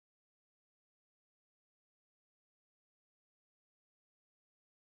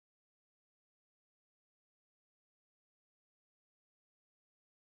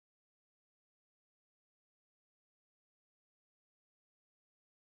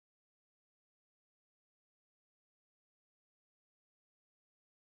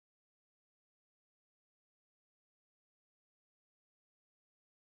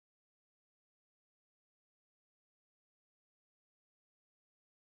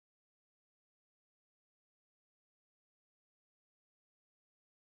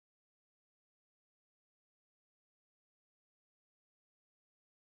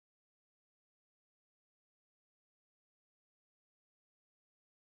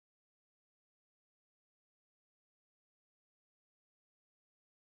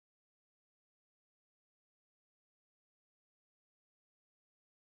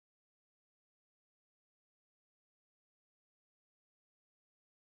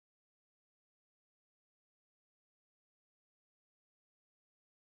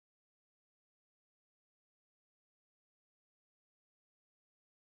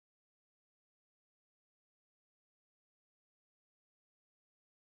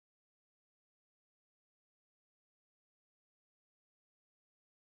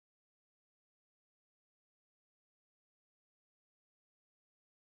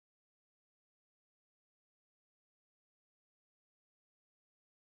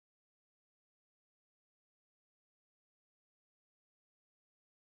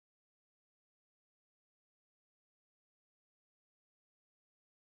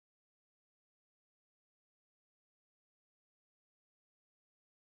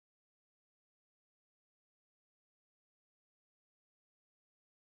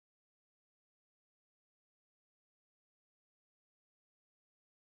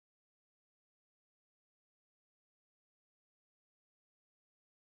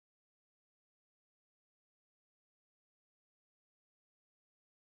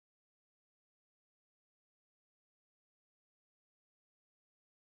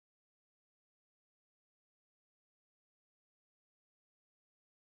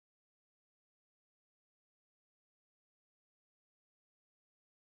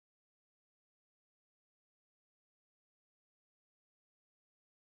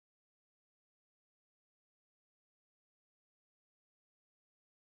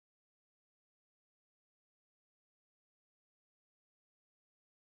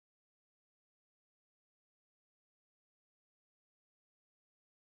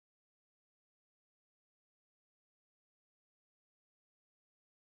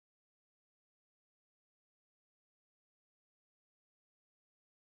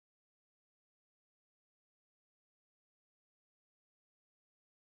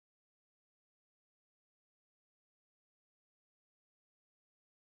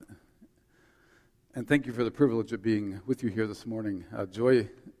And thank you for the privilege of being with you here this morning. Joy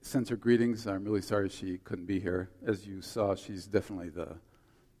sends her greetings. I'm really sorry she couldn't be here. As you saw, she's definitely the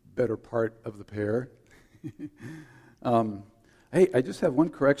better part of the pair. Hey, I just have one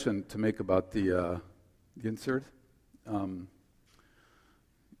correction to make about the insert.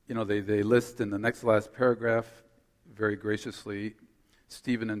 They list in the next last paragraph, very graciously,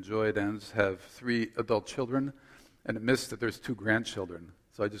 Stephen and Joy Dens have 3 adult children, and it missed that there's 2 grandchildren.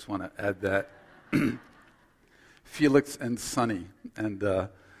 So I just want to add that. Felix and Sonny, and the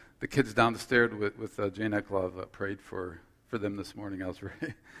kids down the stairs with Jane Eklov prayed for them this morning. That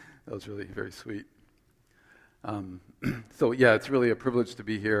was really very sweet. So yeah, it's really a privilege to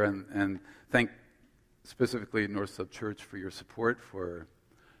be here, and thank specifically North Sub Church for your support for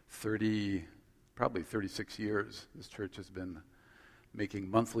probably 36 years. This church has been making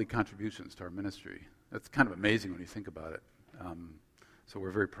monthly contributions to our ministry. That's kind of amazing when you think about it. So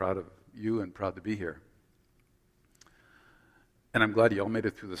we're very proud of you and proud to be here. And I'm glad you all made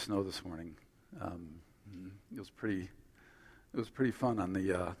it through the snow this morning. It was pretty fun on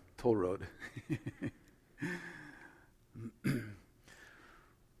the toll road.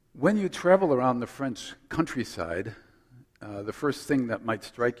 When you travel around the French countryside, the first thing that might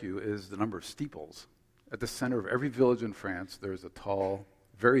strike you is the number of steeples. At the center of every village in France, there's a tall,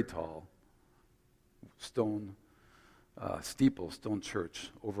 very tall stone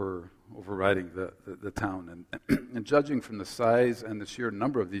church overriding the town. And judging from the size and the sheer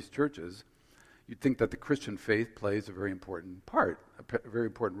number of these churches, you'd think that the Christian faith plays a very important part, a very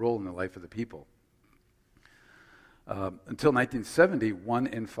important role in the life of the people. Until 1970, 1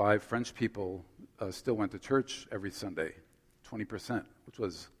 in 5 French people still went to church every Sunday, 20%, which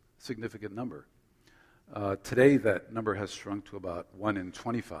was a significant number. Today, that number has shrunk to about 1 in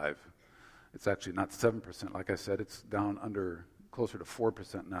 25. It's actually not 7%. Like I said, it's down closer to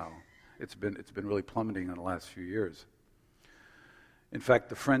 4% now. It's been really plummeting in the last few years. In fact,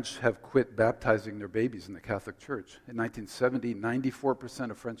 the French have quit baptizing their babies in the Catholic Church. In 1970,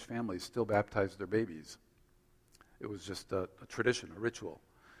 94% of French families still baptized their babies. It was just a tradition, a ritual.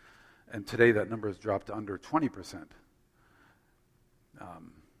 And today that number has dropped to under 20%.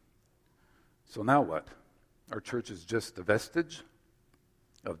 So now what? Our church is just a vestige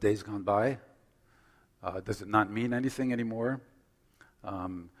of days gone by. Does it not mean anything anymore?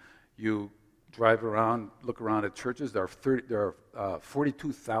 You drive around, look around at churches. There are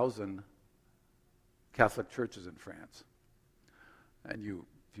 42,000 Catholic churches in France. And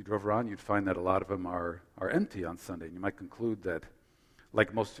if you drove around, you'd find that a lot of them are empty on Sunday. And you might conclude that,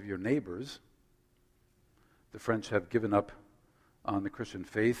 like most of your neighbors, the French have given up on the Christian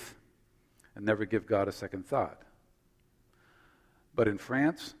faith and never give God a second thought. But in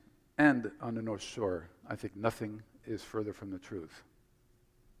France and on the North Shore, I think nothing is further from the truth.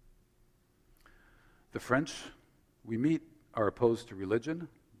 The French, we meet, are opposed to religion.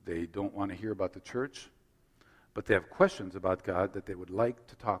 They don't want to hear about the church, but they have questions about God that they would like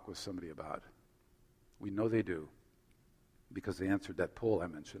to talk with somebody about. We know they do, because they answered that poll I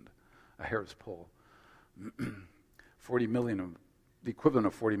mentioned, a Harris poll. 40 million, the equivalent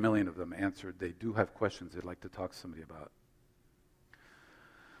of 40 million of them answered they do have questions they'd like to talk to somebody about.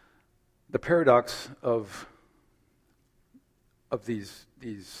 The paradox of these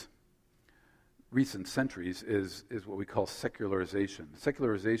recent centuries is what we call secularization.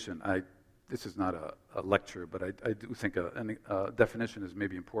 Secularization, this is not a lecture, but I do think a definition is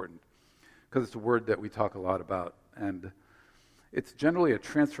maybe important, because it's a word that we talk a lot about. And it's generally a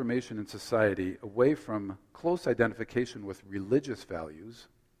transformation in society away from close identification with religious values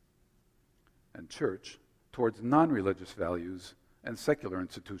and church towards non-religious values and secular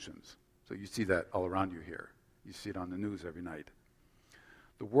institutions. So you see that all around you here. You see it on the news every night.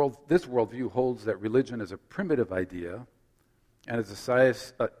 This worldview holds that religion is a primitive idea, and as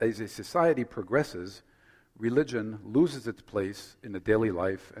a society progresses, religion loses its place in the daily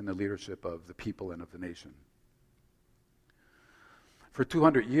life and the leadership of the people and of the nation. For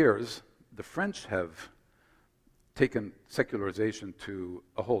 200 years, the French have taken secularization to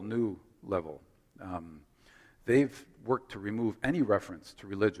a whole new level. They've worked to remove any reference to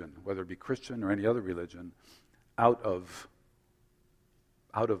religion, whether it be Christian or any other religion, out of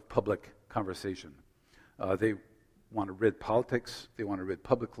public conversation. They want to rid politics, they want to rid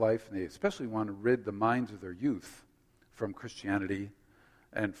public life, and they especially want to rid the minds of their youth from Christianity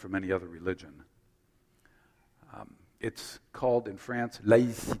and from any other religion. It's called in France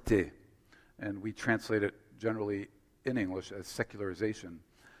laïcité, and we translate it generally in English as secularization,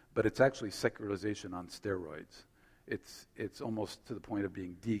 but it's actually secularization on steroids. It's almost to the point of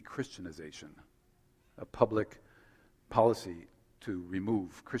being de-Christianization, a public policy to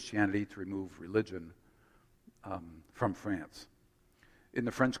remove Christianity, to remove religion from France. In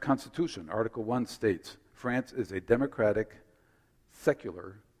the French Constitution, Article 1 states, France is a democratic,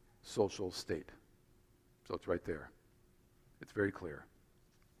 secular, social state. So it's right there. It's very clear.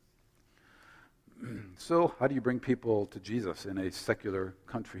 So how do you bring people to Jesus in a secular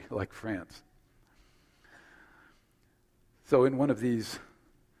country like France? So in one of these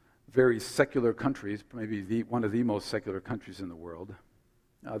very secular countries, maybe one of the most secular countries in the world,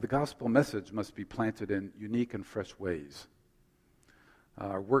 the gospel message must be planted in unique and fresh ways.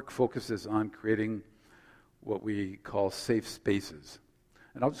 Our work focuses on creating what we call safe spaces.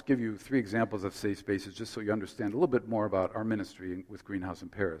 And I'll just give you 3 examples of safe spaces just so you understand a little bit more about our ministry with Greenhouse in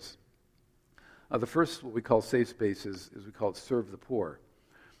Paris. The first, what we call safe spaces, is we call it Serve the Poor.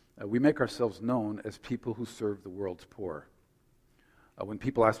 We make ourselves known as people who serve the world's poor. When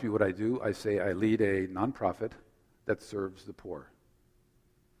people ask me what I do, I say I lead a nonprofit that serves the poor.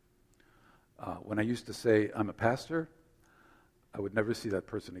 When I used to say I'm a pastor, I would never see that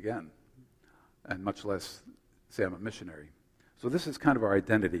person again, and much less say I'm a missionary. So this is kind of our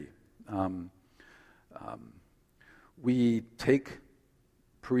identity. We take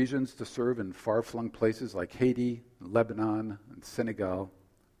Parisians to serve in far-flung places like Haiti, Lebanon, and Senegal.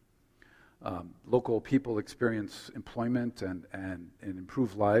 Local people experience employment and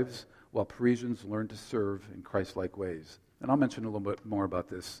improve lives, while Parisians learn to serve in Christ-like ways. And I'll mention a little bit more about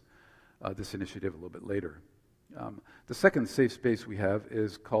this initiative a little bit later. The second safe space we have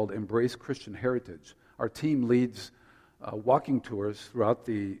is called Embrace Christian Heritage. Our team leads walking tours throughout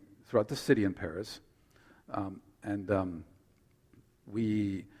the city in Paris, and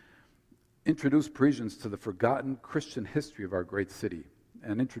we introduce Parisians to the forgotten Christian history of our great city,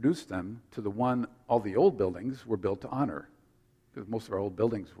 and introduce them to the one all the old buildings were built to honor, because most of our old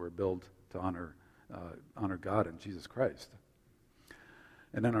buildings were built to honor God and Jesus Christ.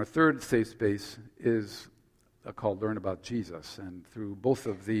 And then our third safe space is called Learn About Jesus, and through both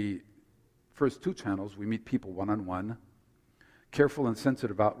of the first 2 channels, we meet people one-on-one. Careful and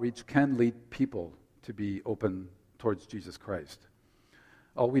sensitive outreach can lead people to be open towards Jesus Christ.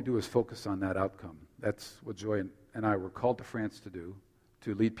 All we do is focus on that outcome. That's what Joy and I were called to France to do,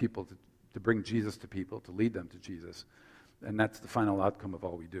 to lead people, to bring Jesus to people, to lead them to Jesus. And that's the final outcome of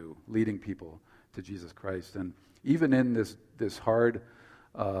all we do, leading people to Jesus Christ. And even in this hard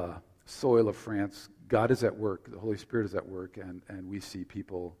soil of France, God is at work, the Holy Spirit is at work, and we see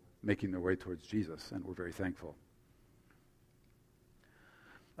people making their way towards Jesus, and we're very thankful.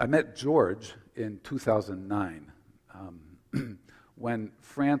 I met George in 2009 when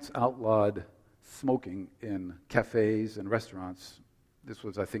France outlawed smoking in cafes and restaurants. This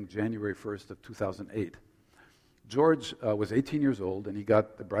was, I think, January 1st of 2008. George was 18 years old, and he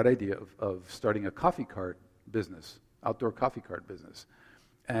got the bright idea of starting a coffee cart business, outdoor coffee cart business.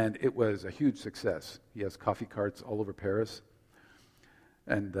 And it was a huge success. He has coffee carts all over Paris.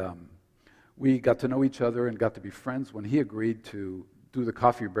 And we got to know each other and got to be friends when he agreed to do the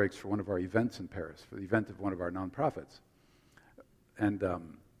coffee breaks for one of our events in Paris, for the event of one of our nonprofits. And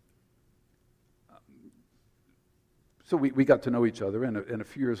so we got to know each other, and a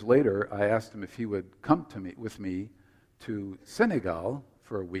few years later, I asked him if he would come with me to Senegal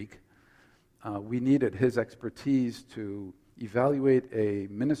for a week. We needed his expertise to evaluate a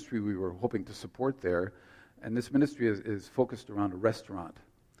ministry we were hoping to support there, and this ministry is focused around a restaurant.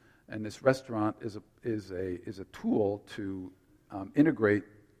 And this restaurant is a tool to integrate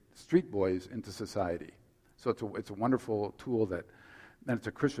street boys into society. So it's a wonderful tool and it's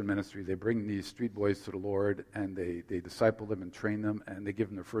a Christian ministry. They bring these street boys to the Lord, and they disciple them and train them, and they give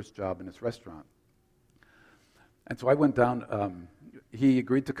them their first job in this restaurant. And so I went down. He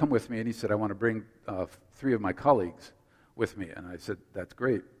agreed to come with me, and he said, I want to bring 3 of my colleagues with me. And I said, that's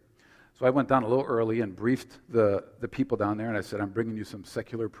great. So I went down a little early and briefed the people down there, and I said, I'm bringing you some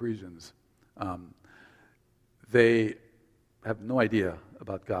secular Parisians. They have no idea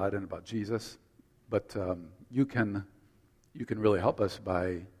about God and about Jesus, but you can really help us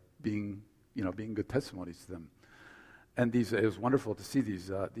by being good testimonies to them. And it was wonderful to see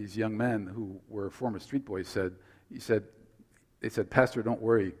these young men who were former street boys. They said, Pastor, don't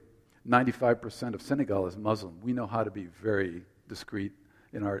worry. 95% of Senegal is Muslim. We know how to be very discreet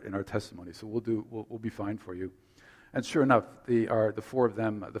in our testimony, so we'll be fine for you. And sure enough, the 4 of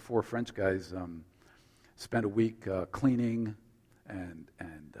them, the 4 French guys, spent a week cleaning and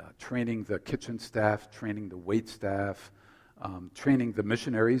training the kitchen staff, training the wait staff, training the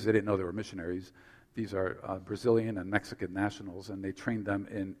missionaries. They didn't know they were missionaries. These are Brazilian and Mexican nationals, and they trained them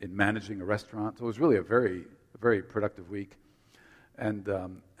in managing a restaurant. So it was really a very, very productive week. And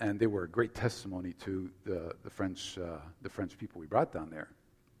they were a great testimony to the French people we brought down there.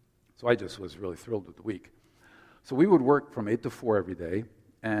 So I just was really thrilled with the week. So we would work from 8 to 4 every day,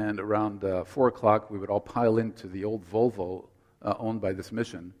 and around 4 o'clock we would all pile into the old Volvo owned by this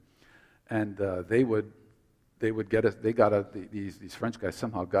mission, and they would get us. These French guys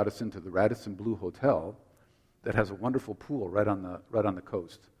somehow got us into the Radisson Blu Hotel, that has a wonderful pool right on the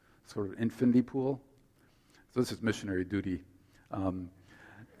coast, sort of infinity pool. So this is missionary duty, and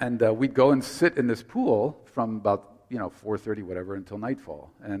we'd go and sit in this pool from about 4:30 whatever until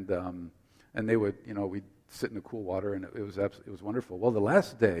nightfall, and they would we'd sit in the cool water, and it was wonderful. Well, the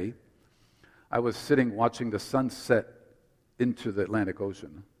last day, I was sitting watching the sun set into the Atlantic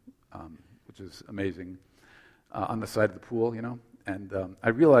Ocean, which is amazing, on the side of the pool, and I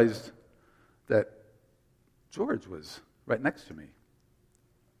realized that George was right next to me,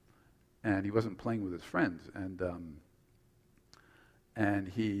 and he wasn't playing with his friends, and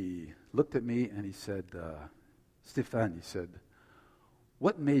he looked at me and he said, Stéphane, he said,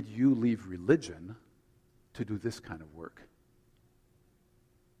 what made you leave religion to do this kind of work?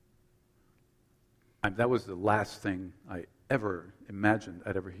 And that was the last thing I ever imagined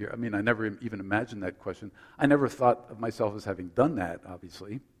I'd ever hear. I mean, I never even imagined that question. I never thought of myself as having done that,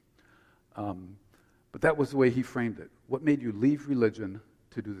 obviously. But that was the way he framed it. What made you leave religion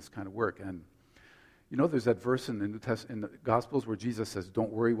to do this kind of work? And there's that verse in the Gospels where Jesus says,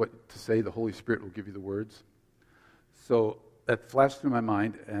 don't worry what to say, the Holy Spirit will give you the words. So that flashed through my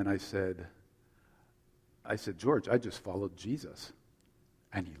mind, and I said, George, I just followed Jesus.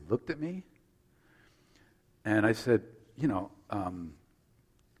 And he looked at me, and I said,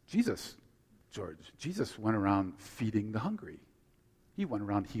 Jesus went around feeding the hungry. He went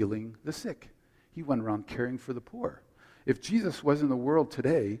around healing the sick. He went around caring for the poor. If Jesus was in the world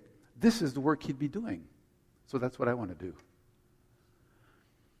today, this is the work he'd be doing. So that's what I want to do.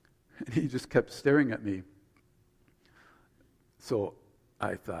 And he just kept staring at me. So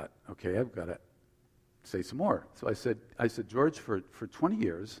I thought, okay, I've got to say some more. So I said, George, for 20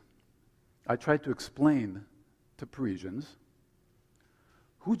 years, I tried to explain to Parisians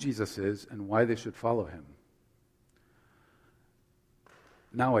who Jesus is and why they should follow him.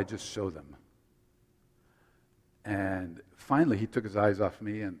 Now I just show them. And finally, he took his eyes off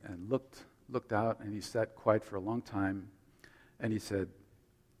me and looked out, and he sat quiet for a long time, and he said,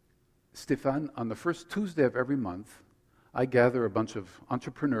 Stéphane, on the first Tuesday of every month, I gather a bunch of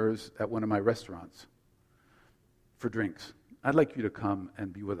entrepreneurs at one of my restaurants for drinks. I'd like you to come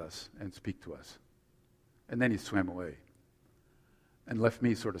and be with us and speak to us. And then he swam away and left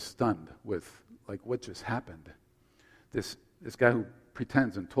me sort of stunned with, what just happened? This guy who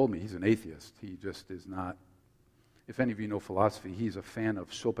pretends and told me he's an atheist, he just is not. If any of you know philosophy, he's a fan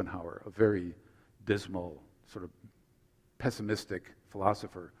of Schopenhauer, a very dismal, sort of pessimistic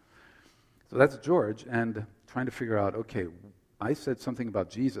philosopher. So that's George, and trying to figure out, okay, I said something about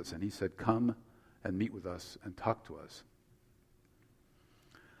Jesus, and he said, come and meet with us and talk to us.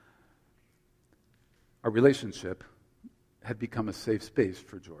 Our relationship had become a safe space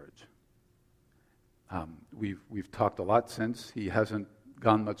for George. We've talked a lot since. He hasn't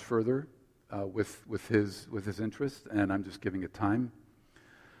gone much further with his interest, and I'm just giving it time.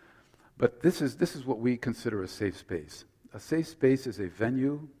 But this is what we consider a safe space. A safe space is a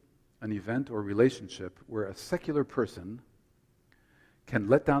venue, an event, or relationship where a secular person can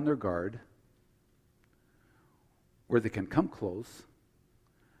let down their guard, where they can come close,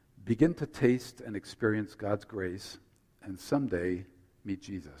 begin to taste and experience God's grace, and someday meet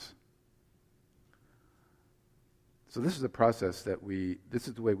Jesus. So this is a process this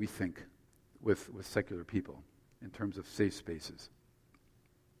is the way we think with secular people in terms of safe spaces.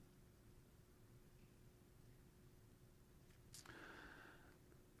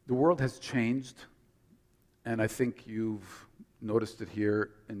 The world has changed, and I think you've noticed it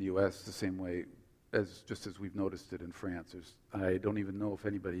here in the U.S. the same way as we've noticed it in France. I don't even know if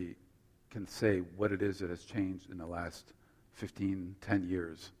anybody can say what it is that has changed in the last 10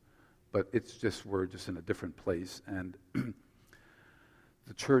 years. But we're just in a different place, and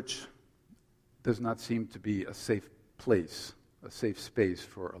the church does not seem to be a safe place, a safe space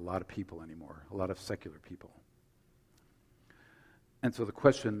for a lot of people anymore, a lot of secular people. And so the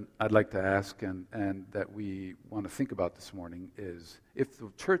question I'd like to ask and that we want to think about this morning is, if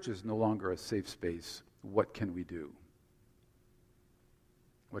the church is no longer a safe space, what can we do?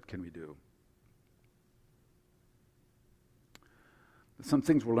 What can we do? Some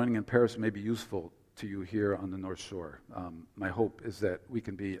things we're learning in Paris may be useful to you here on the North Shore. My hope is that we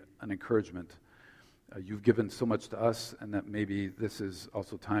can be an encouragement. You've given so much to us, and that maybe this is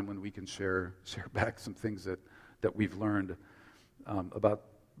also time when we can share back some things that we've learned about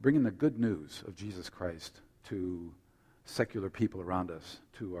bringing the good news of Jesus Christ to secular people around us,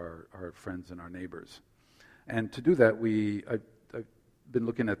 to our friends and our neighbors. And to do that, I've been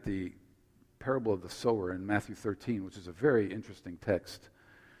looking at the parable of the sower in Matthew 13, which is a very interesting text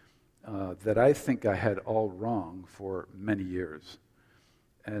that I think I had all wrong for many years.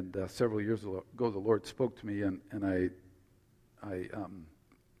 And several years ago, the Lord spoke to me, and I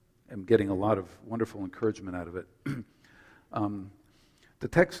am getting a lot of wonderful encouragement out of it. The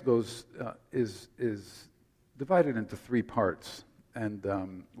text is divided into three parts, and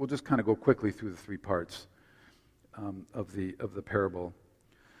we'll just kind of go quickly through the three parts of the parable.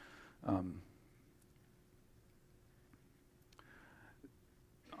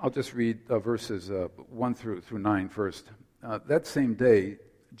 I'll just read verses 1 through 9 first. That same day,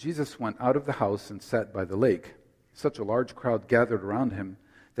 Jesus went out of the house and sat by the lake. Such a large crowd gathered around him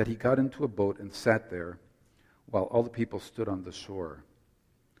that he got into a boat and sat there, while all the people stood on the shore.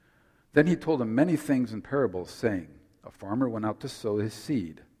 Then he told them many things in parables, saying, a farmer went out to sow his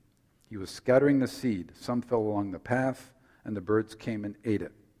seed. He was scattering the seed. Some fell along the path, and the birds came and ate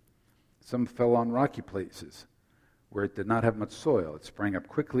it. Some fell on rocky places, where it did not have much soil. It sprang up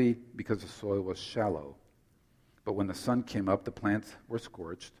quickly because the soil was shallow. But when the sun came up, the plants were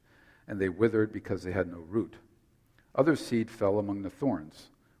scorched, and they withered because they had no root. Other seed fell among the thorns,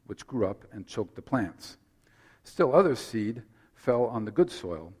 which grew up and choked the plants. Still other seed fell on the good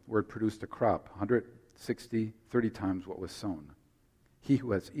soil, where it produced a crop, 160, 30 times what was sown. He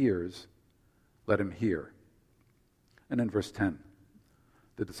who has ears, let him hear. And in verse 10,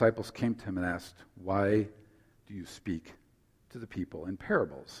 the disciples came to him and asked, why do you speak to the people in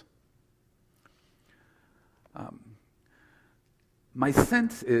parables? My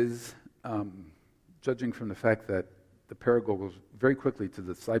sense is, judging from the fact that the parable goes very quickly to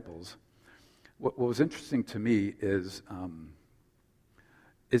the disciples, what was interesting to me is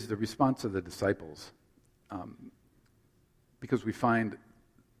the response of the disciples, because we find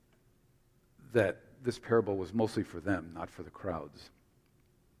that this parable was mostly for them, not for the crowds.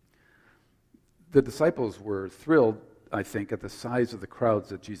 The disciples were thrilled, I think, at the size of the crowds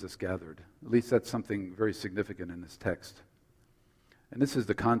that Jesus gathered. At least that's something very significant in this text. And this is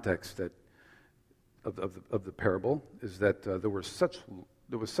the context of the parable, is that there was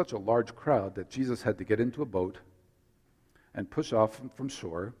such a large crowd that Jesus had to get into a boat and push off from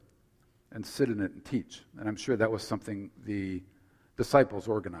shore and sit in it and teach. And I'm sure that was something the disciples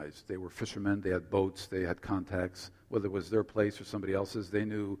organized. They were fishermen, they had boats, they had contacts. Whether it was their place or somebody else's, they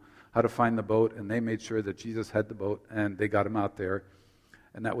knew how to find the boat, and they made sure that Jesus had the boat, and they got him out there.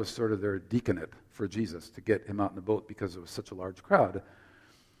 And that was sort of their deaconate for Jesus, to get him out in the boat because it was such a large crowd.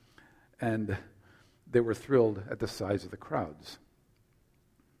 And they were thrilled at the size of the crowds.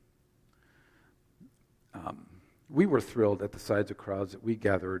 We were thrilled at the size of crowds that we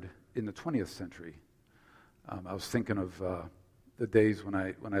gathered in the 20th century. I was thinking of the days when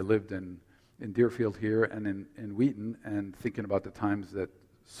I lived in Deerfield here and in Wheaton, and thinking about the times that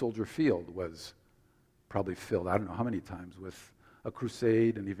Soldier Field was probably filled, I don't know how many times, with a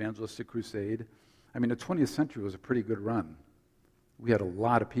crusade, an evangelistic crusade. I mean, the 20th century was a pretty good run. We had a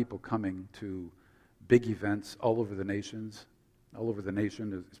lot of people coming to big events all over the nation,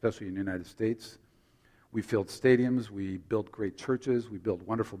 especially in the United States. We filled stadiums, we built great churches, we built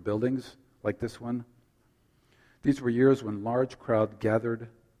wonderful buildings like this one. These were years when large crowds gathered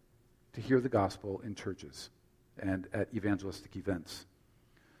to hear the gospel in churches and at evangelistic events.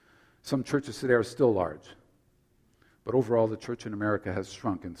 Some churches today are still large, but overall the church in America has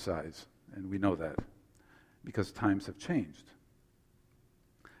shrunk in size, and we know that because times have changed.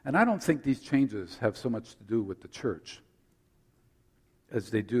 And I don't think these changes have so much to do with the church as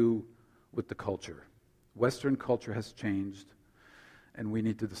they do with the culture. Western culture has changed, and we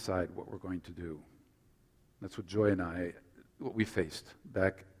need to decide what we're going to do. That's what Joy and I, what we faced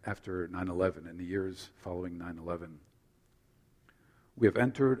back after 9/11 and the years following 9/11. We have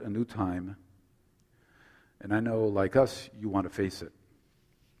entered a new time, and I know, like us, you want to face it.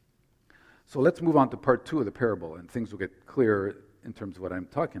 So let's move on to part 2 of the parable, and things will get clearer in terms of what I'm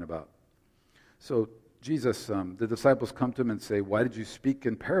talking about. So Jesus, the disciples come to him and say, why did you speak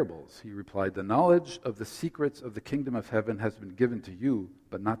in parables? He replied, the knowledge of the secrets of the kingdom of heaven has been given to you,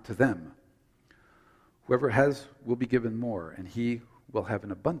 but not to them. Whoever has will be given more, and he will have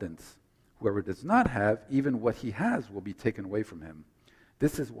an abundance. Whoever does not have, even what he has will be taken away from him.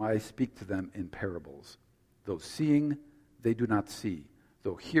 This is why I speak to them in parables. Though seeing, they do not see.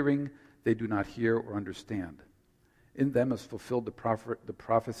 Though hearing, they do not hear or understand. In them is fulfilled the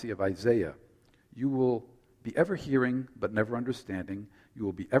prophecy of Isaiah. You will be ever hearing, but never understanding. You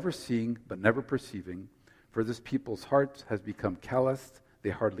will be ever seeing, but never perceiving. For this people's heart has become calloused. They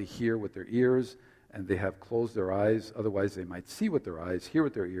hardly hear with their ears, and they have closed their eyes. Otherwise they might see with their eyes, hear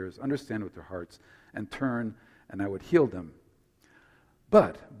with their ears, understand with their hearts, and turn, and I would heal them.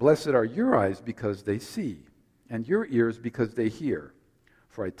 But blessed are your eyes because they see, and your ears because they hear.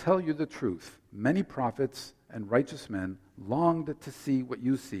 For I tell you the truth, many prophets and righteous men longed to see what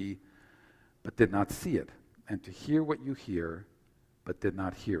you see, but did not see it, and to hear what you hear, but did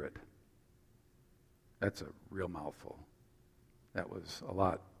not hear it. That's a real mouthful. That was a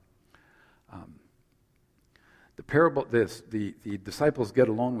lot. The parable, the disciples get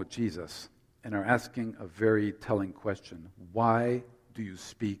alone with Jesus and are asking a very telling question. Why do you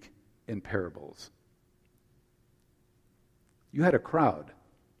speak in parables? You had a crowd,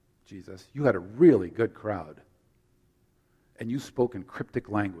 Jesus. You had a really good crowd. And you spoke in cryptic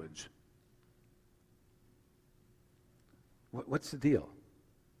language. What's the deal?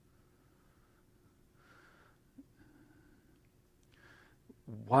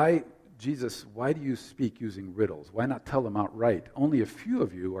 Why, Jesus, why do you speak using riddles? Why not tell them outright? Only a few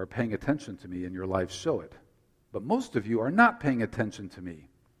of you are paying attention to me, and your lives show it. But most of you are not paying attention to me.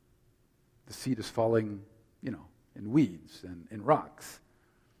 The seed is falling, in weeds and in rocks.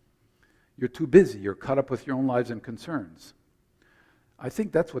 You're too busy. You're caught up with your own lives and concerns. I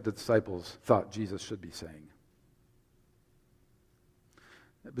think that's what the disciples thought Jesus should be saying.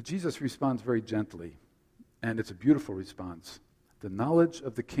 But Jesus responds very gently, and it's a beautiful response. The knowledge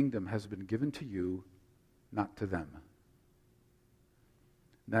of the kingdom has been given to you, not to them.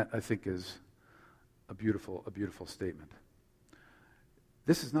 That, I think, is a beautiful statement.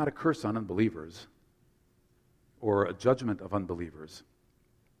 This is not a curse on unbelievers or a judgment of unbelievers.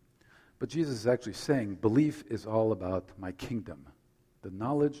 But Jesus is actually saying, belief is all about my kingdom. The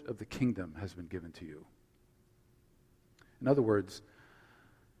knowledge of the kingdom has been given to you. In other words,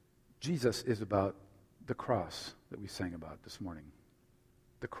 Jesus is about the cross that we sang about this morning.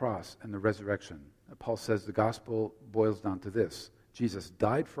 The cross and the resurrection. Paul says the gospel boils down to this. Jesus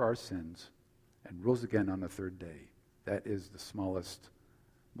died for our sins and rose again on the third day. That is the smallest,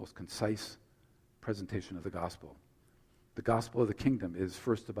 most concise presentation of the gospel. The gospel of the kingdom is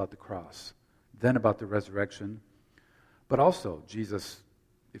first about the cross, then about the resurrection, but also Jesus,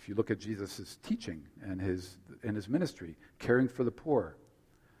 if you look at Jesus' teaching and his ministry, caring for the poor,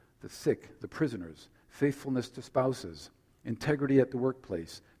 the sick, the prisoners, faithfulness to spouses, integrity at the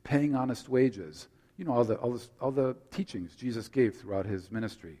workplace, paying honest wages, all the teachings Jesus gave throughout his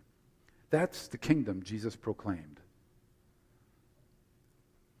ministry. That's the kingdom Jesus proclaimed.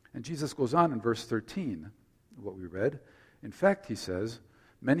 And Jesus goes on in verse 13, what we read. In fact, he says,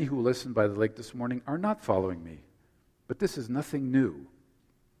 many who listened by the lake this morning are not following me. But this is nothing new.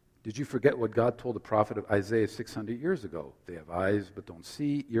 Did you forget what God told the prophet of Isaiah 600 years ago? They have eyes but don't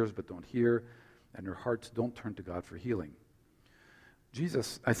see, ears but don't hear, and their hearts don't turn to God for healing.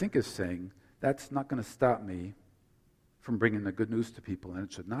 Jesus, I think, is saying, that's not going to stop me from bringing the good news to people, and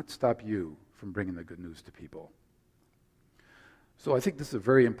it should not stop you from bringing the good news to people. So I think this is a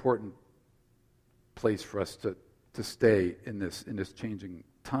very important place for us to stay in this changing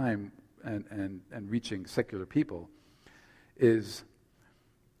time and reaching secular people, is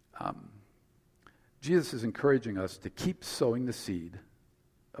Jesus is encouraging us to keep sowing the seed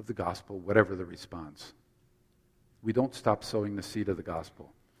of the gospel, whatever the response. We don't stop sowing the seed of the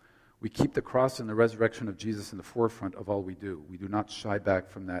gospel. We keep the cross and the resurrection of Jesus in the forefront of all we do. We do not shy back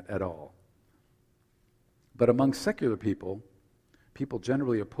from that at all. But among secular people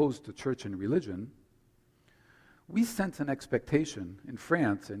generally opposed to church and religion, we sense an expectation in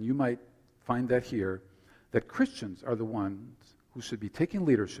France, and you might find that here, that Christians are the ones who should be taking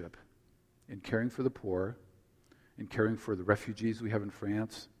leadership in caring for the poor, in caring for the refugees we have in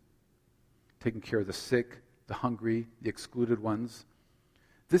France, taking care of the sick, the hungry, the excluded ones.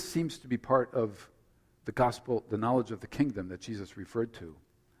 This seems to be part of the gospel, the knowledge of the kingdom that Jesus referred to.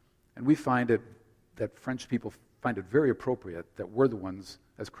 And we find it, that French people find it very appropriate that we're the ones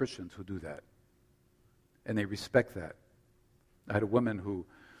as Christians who do that. And they respect that. I had a woman who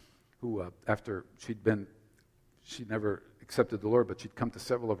after she'd never accepted the Lord, but she'd come to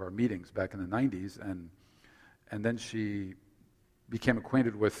several of our meetings back in the 90s, and then she became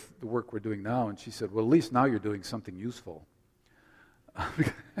acquainted with the work we're doing now, and she said, well, at least now you're doing something useful. I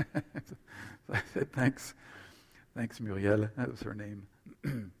said, thanks, Muriel. That was her name.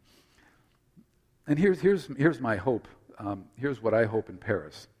 And here's my hope. Here's what I hope in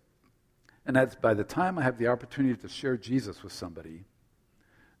Paris. And that's by the time I have the opportunity to share Jesus with somebody,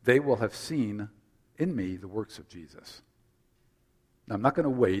 they will have seen in me the works of Jesus. Now, I'm not going to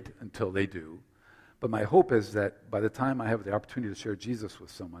wait until they do, but my hope is that by the time I have the opportunity to share Jesus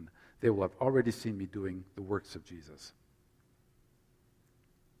with someone, they will have already seen me doing the works of Jesus.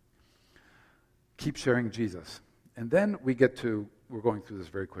 Keep sharing Jesus. And then we're going through this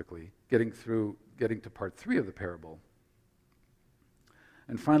very quickly, getting to part 3 of the parable.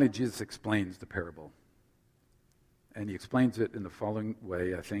 And finally, Jesus explains the parable. And he explains it in the following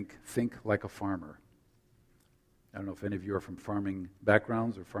way, I think like a farmer. I don't know if any of you are from farming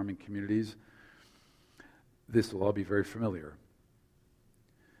backgrounds or farming communities. This will all be very familiar.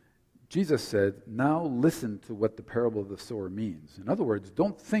 Jesus said, now listen to what the parable of the sower means. In other words,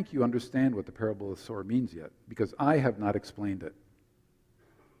 don't think you understand what the parable of the sower means yet, because I have not explained it.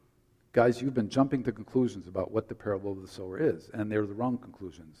 Guys, you've been jumping to conclusions about what the parable of the sower is, and they're the wrong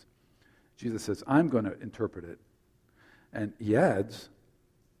conclusions. Jesus says, I'm going to interpret it. And he adds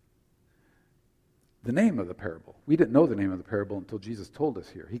the name of the parable. We didn't know the name of the parable until Jesus told us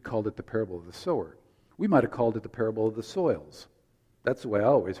here. He called it the parable of the sower. We might have called it the parable of the soils. That's the way I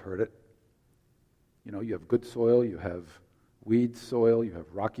always heard it. You know, you have good soil, you have weed soil, you have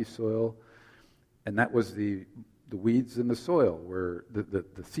rocky soil, and that was the weeds in the soil, were the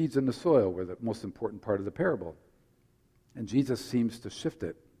seeds in the soil were the most important part of the parable. And Jesus seems to shift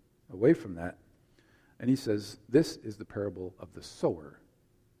it away from that. And he says, this is the parable of the sower.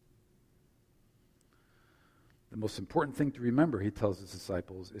 The most important thing to remember, he tells his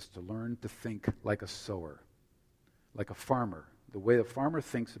disciples, is to learn to think like a sower, like a farmer, the way a farmer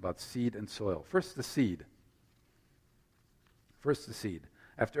thinks about seed and soil. First the seed.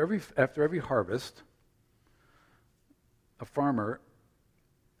 After every harvest, a farmer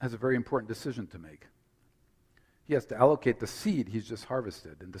has a very important decision to make. He has to allocate the seed he's just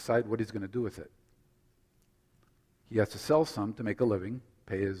harvested and decide what he's going to do with it. He has to sell some to make a living,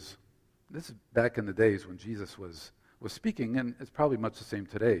 pay his... This is back in the days when Jesus was speaking, and it's probably much the same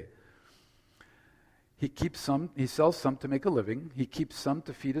today. He sells some to make a living, he keeps some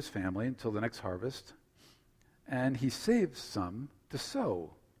to feed his family until the next harvest, and he saves some to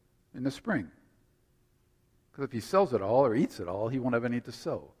sow in the spring. Because if he sells it all or eats it all, he won't have any to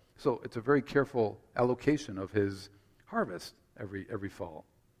sow. So it's a very careful allocation of his harvest every fall.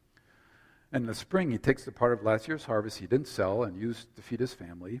 And in the spring, he takes the part of last year's harvest he didn't sell and used to feed his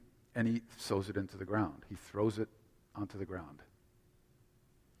family, and he sows it into the ground. He throws it onto the ground.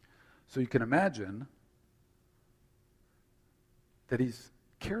 So you can imagine that he's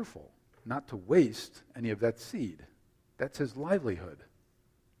careful not to waste any of that seed. That's his livelihood.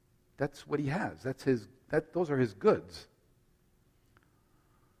 That's what he has. Those are his goods.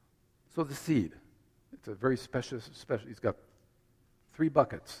 So the seed, it's a very special. He's got 3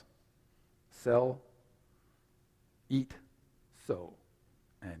 buckets: sell, eat, sow.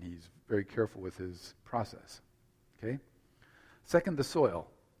 And he's very careful with his process. Okay? Second, the soil.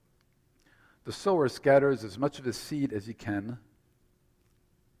 The sower scatters as much of his seed as he can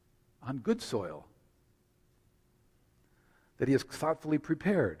on good soil that he has thoughtfully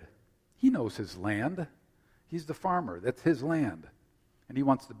prepared. He knows his land. He's the farmer. That's his land. And he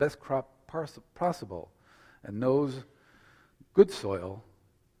wants the best crop possible, and knows good soil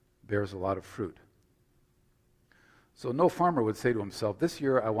bears a lot of fruit. So no farmer would say to himself, this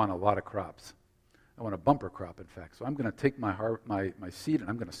year I want a lot of crops. I want a bumper crop, in fact. So I'm going to take my seed and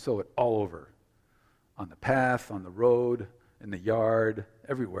I'm going to sow it all over. On the path, on the road, in the yard,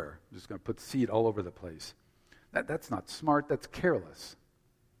 everywhere. I'm just going to put seed all over the place. That's not smart, that's careless.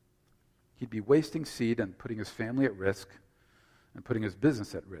 He'd be wasting seed and putting his family at risk and putting his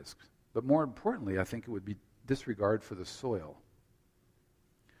business at risk. But more importantly, I think it would be disregard for the soil.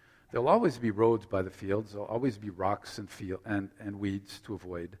 There'll always be roads by the fields. There'll always be rocks and weeds to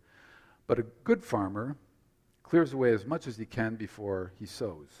avoid. But a good farmer clears away as much as he can before he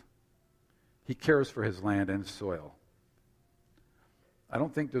sows. He cares for his land and his soil. I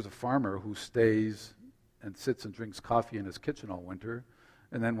don't think there's a farmer who stays and sits and drinks coffee in his kitchen all winter,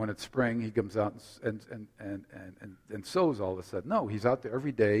 and then when it's spring, he comes out and sows all of a sudden. No, he's out there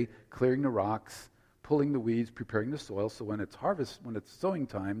every day clearing the rocks, pulling the weeds, preparing the soil, so when it's sowing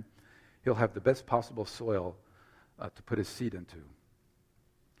time, he'll have the best possible soil to put his seed into.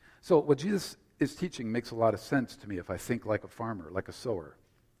 So what Jesus is teaching makes a lot of sense to me if I think like a farmer, like a sower.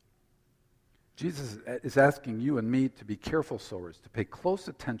 Jesus is asking you and me to be careful sowers, to pay close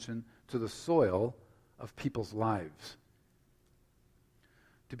attention to the soil of people's lives,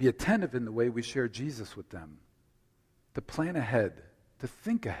 to be attentive in the way we share Jesus with them, to plan ahead, to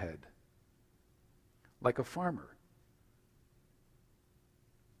think ahead, like a farmer.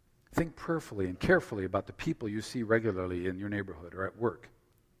 Think prayerfully and carefully about the people you see regularly in your neighborhood or at work.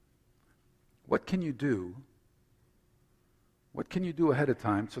 What can you do? What can you do ahead of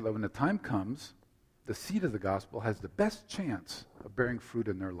time so that when the time comes, the seed of the gospel has the best chance of bearing fruit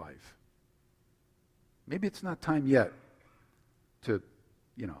in their life. Maybe it's not time yet to,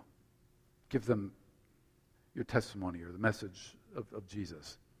 give them your testimony or the message of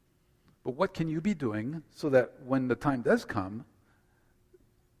Jesus. But what can you be doing so that when the time does come,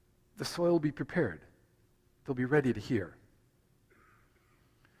 the soil will be prepared? They'll be ready to hear.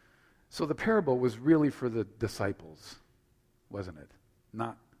 So the parable was really for the disciples, wasn't it?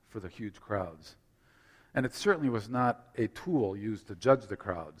 Not for the huge crowds. And it certainly was not a tool used to judge the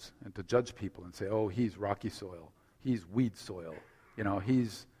crowds and to judge people and say, oh, he's rocky soil, he's weed soil,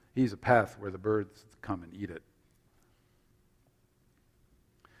 he's a path where the birds come and eat it.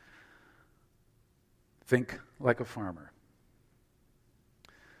 Think like a farmer.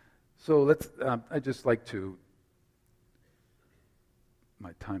 So I'd just like to,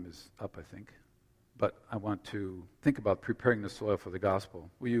 my time is up, I think, but I want to think about preparing the soil for the gospel.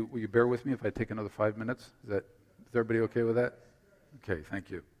 Will you bear with me if I take another 5 minutes? Is everybody okay with that? Okay, thank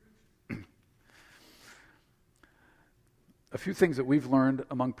you. A few things that we've learned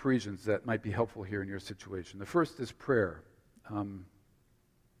among Parisians that might be helpful here in your situation. The first is prayer.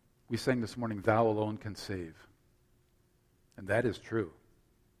 We sang this morning, "Thou alone can save." And that is true.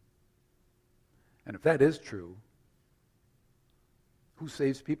 And if that is true, who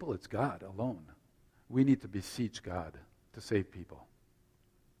saves people? It's God alone. We need to beseech God to save people.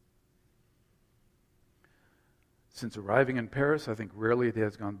 Since arriving in Paris, I think rarely a day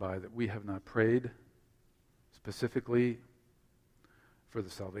has gone by that we have not prayed specifically for the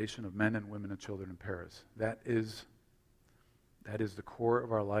salvation of men and women and children in Paris. That is the core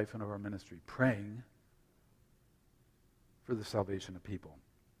of our life and of our ministry, praying for the salvation of people.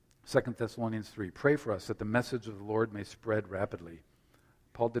 2 Thessalonians 3, pray for us that the message of the Lord may spread rapidly.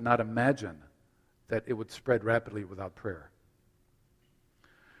 Paul did not imagine that it would spread rapidly without prayer.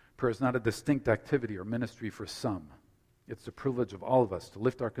 Prayer is not a distinct activity or ministry for some. It's the privilege of all of us to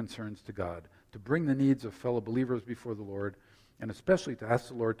lift our concerns to God, to bring the needs of fellow believers before the Lord, and especially to ask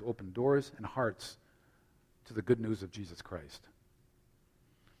the Lord to open doors and hearts to the good news of Jesus Christ.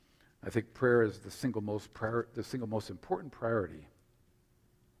 I think prayer is the single most important priority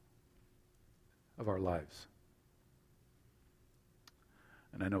of our lives.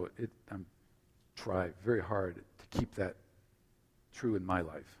 And I know I'm trying very hard to keep that true in my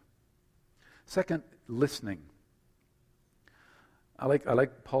life. Second, listening. I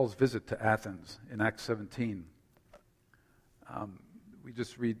like Paul's visit to Athens in Acts 17. We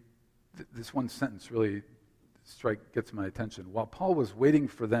just read this one sentence really gets my attention. While Paul was waiting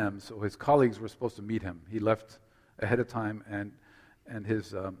for them, so his colleagues were supposed to meet him. He left ahead of time, and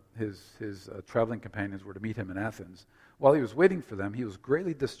his traveling companions were to meet him in Athens. While he was waiting for them, he was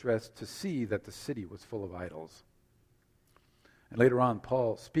greatly distressed to see that the city was full of idols. And later on,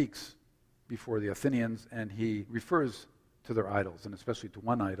 Paul speaks before the Athenians, and he refers to their idols, and especially to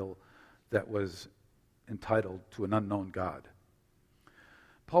one idol that was entitled to an unknown God.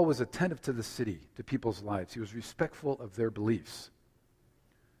 Paul was attentive to the city, to people's lives. He was respectful of their beliefs.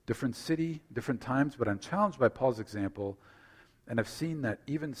 Different city, different times, but I'm challenged by Paul's example, and I've seen that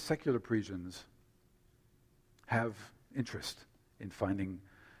even secular Parisians have interest in finding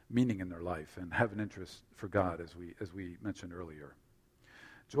meaning in their life and have an interest for God, as we mentioned earlier.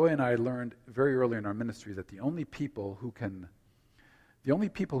 Joy and I learned very early in our ministry that the only people who can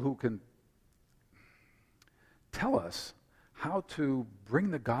tell us how to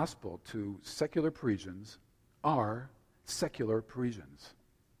bring the gospel to secular Parisians are secular Parisians.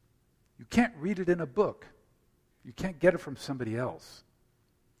 You can't read it in a book. You can't get it from somebody else.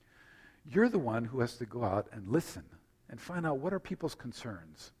 You're the one who has to go out and listen and find out what are people's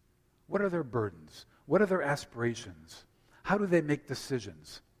concerns. What are their burdens? What are their aspirations? How do they make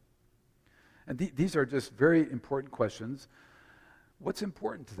decisions? And these are just very important questions. What's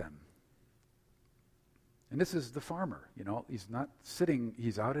important to them? And this is the farmer, he's not sitting,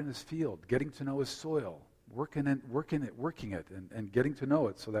 he's out in his field, getting to know his soil, working it, and getting to know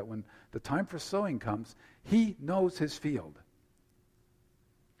it so that when the time for sowing comes, he knows his field.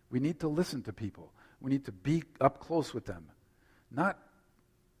 We need to listen to people. We need to be up close with them, not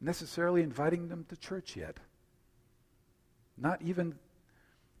necessarily inviting them to church yet. Not even,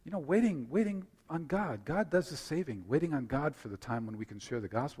 waiting on God. God does the saving, waiting on God for the time when we can share the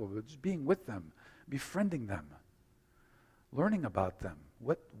gospel, but just being with them, befriending them, learning about them.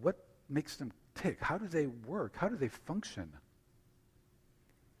 What makes them tick? How do they work? How do they function?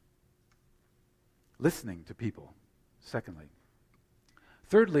 Listening to people, secondly.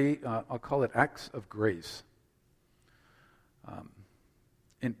 Thirdly, I'll call it acts of grace.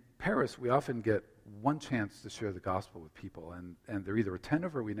 In Paris, we often get one chance to share the gospel with people, and they're either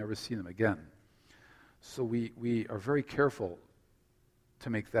attentive or we never see them again. So we are very careful to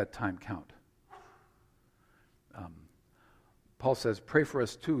make that time count. Paul says, pray for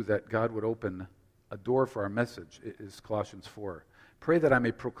us too that God would open a door for our message, is Colossians 4. Pray that I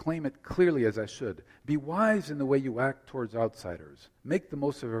may proclaim it clearly as I should. Be wise in the way you act towards outsiders. Make the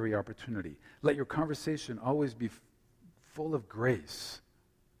most of every opportunity. Let your conversation always be full of grace,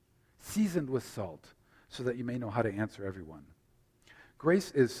 seasoned with salt, so that you may know how to answer everyone. Grace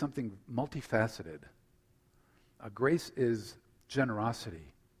is something multifaceted. Grace is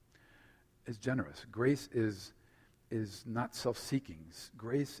generosity, is generous. Grace is not self-seeking.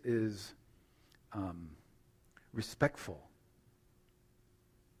 Grace is respectful.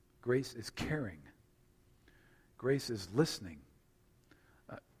 Grace is caring. Grace is listening.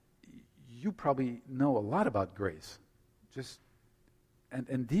 You probably know a lot about grace.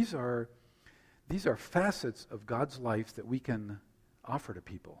 And these are facets of God's life that we can offer to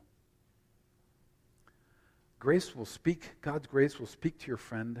people. God's grace will speak to your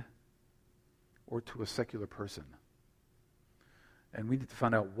friend or to a secular person. And we need to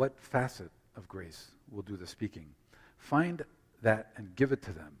find out what facet of grace will do the speaking. Find that and give it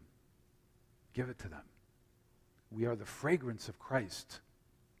to them. Give it to them. We are the fragrance of Christ.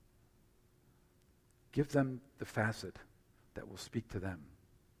 Give them the facet that will speak to them.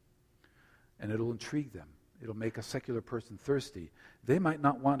 And it'll intrigue them. It'll make a secular person thirsty. They might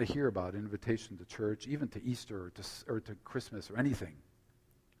not want to hear about invitation to church, even to Easter or to Christmas or anything.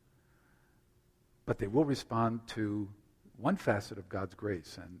 But they will respond to one facet of God's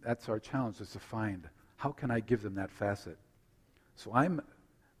grace, and that's our challenge, is to find, how can I give them that facet? So I'm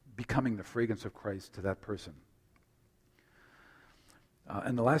becoming the fragrance of Christ to that person.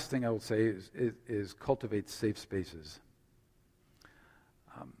 And the last thing I will say is cultivate safe spaces.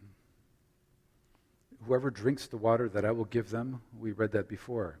 Whoever drinks the water that I will give them, we read that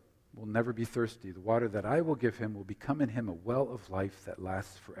before, will never be thirsty. The water that I will give him will become in him a well of life that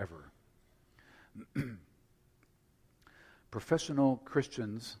lasts forever. Professional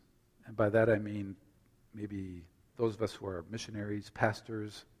Christians, and by that I mean maybe those of us who are missionaries,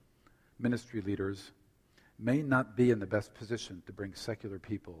 pastors, ministry leaders, may not be in the best position to bring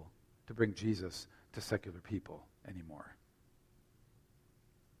Jesus to secular people anymore.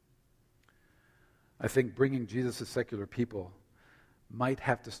 I think bringing Jesus to secular people might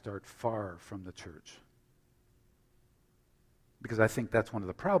have to start far from the church. Because I think that's one of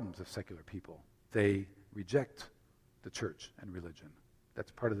the problems of secular people. They reject the church and religion.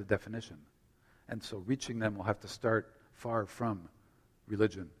 That's part of the definition. And so reaching them will have to start far from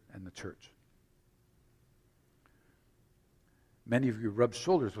religion and the church. Many of you rub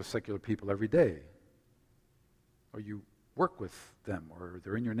shoulders with secular people every day, or you work with them, or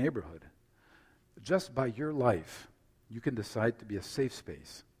they're in your neighborhood. Just by your life, you can decide to be a safe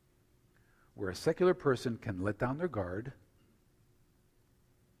space where a secular person can let down their guard,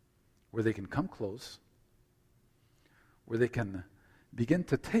 where they can come close, where they can begin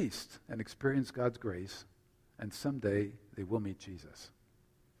to taste and experience God's grace, and someday they will meet Jesus.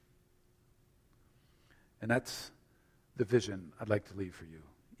 And that's the vision I'd like to leave for you.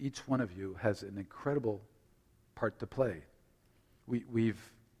 Each one of you has an incredible part to play.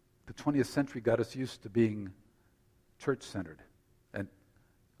 The 20th century got us used to being church-centered. And,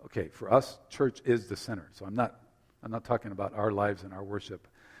 okay, for us, church is the center. So I'm not talking about our lives and our worship,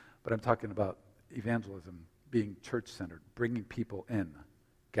 but I'm talking about evangelism being church-centered, bringing people in,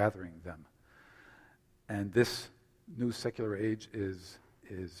 gathering them. And this new secular age is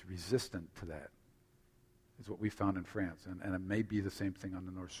resistant to that, is what we found in France. And it may be the same thing on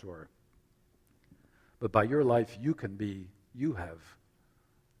the North Shore. But by your life, you have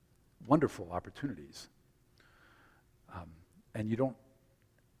wonderful opportunities. And you don't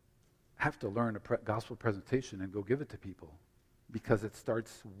have to learn a gospel presentation and go give it to people, because it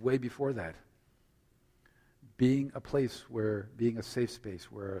starts way before that. Being a safe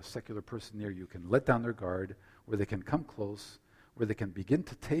space where a secular person near you can let down their guard, where they can come close, where they can begin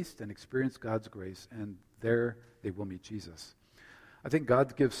to taste and experience God's grace, and there they will meet Jesus. I think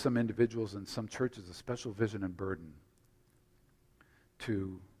God gives some individuals and some churches a special vision and burden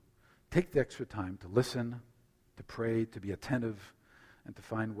to take the extra time to listen, to pray, to be attentive, and to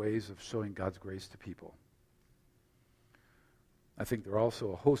find ways of showing God's grace to people. I think there are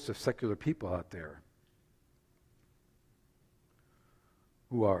also a host of secular people out there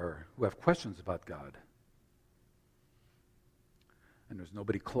who have questions about God. And there's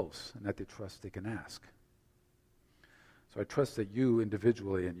nobody close, and that they trust they can ask. So I trust that you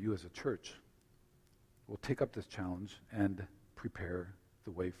individually and you as a church will take up this challenge and prepare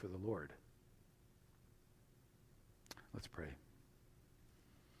the way for the Lord. Let's pray.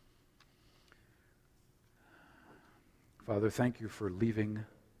 Father, thank you for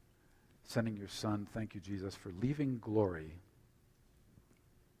sending your Son. Thank you, Jesus, for leaving glory,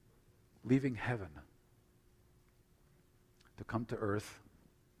 leaving heaven to come to earth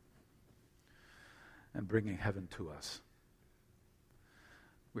and bringing heaven to us.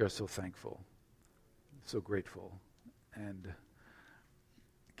 We are so thankful, so grateful, and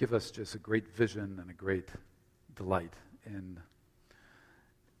give us just a great vision and a great delight in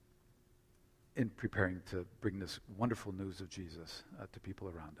preparing to bring this wonderful news of Jesus to people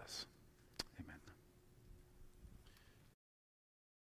around us.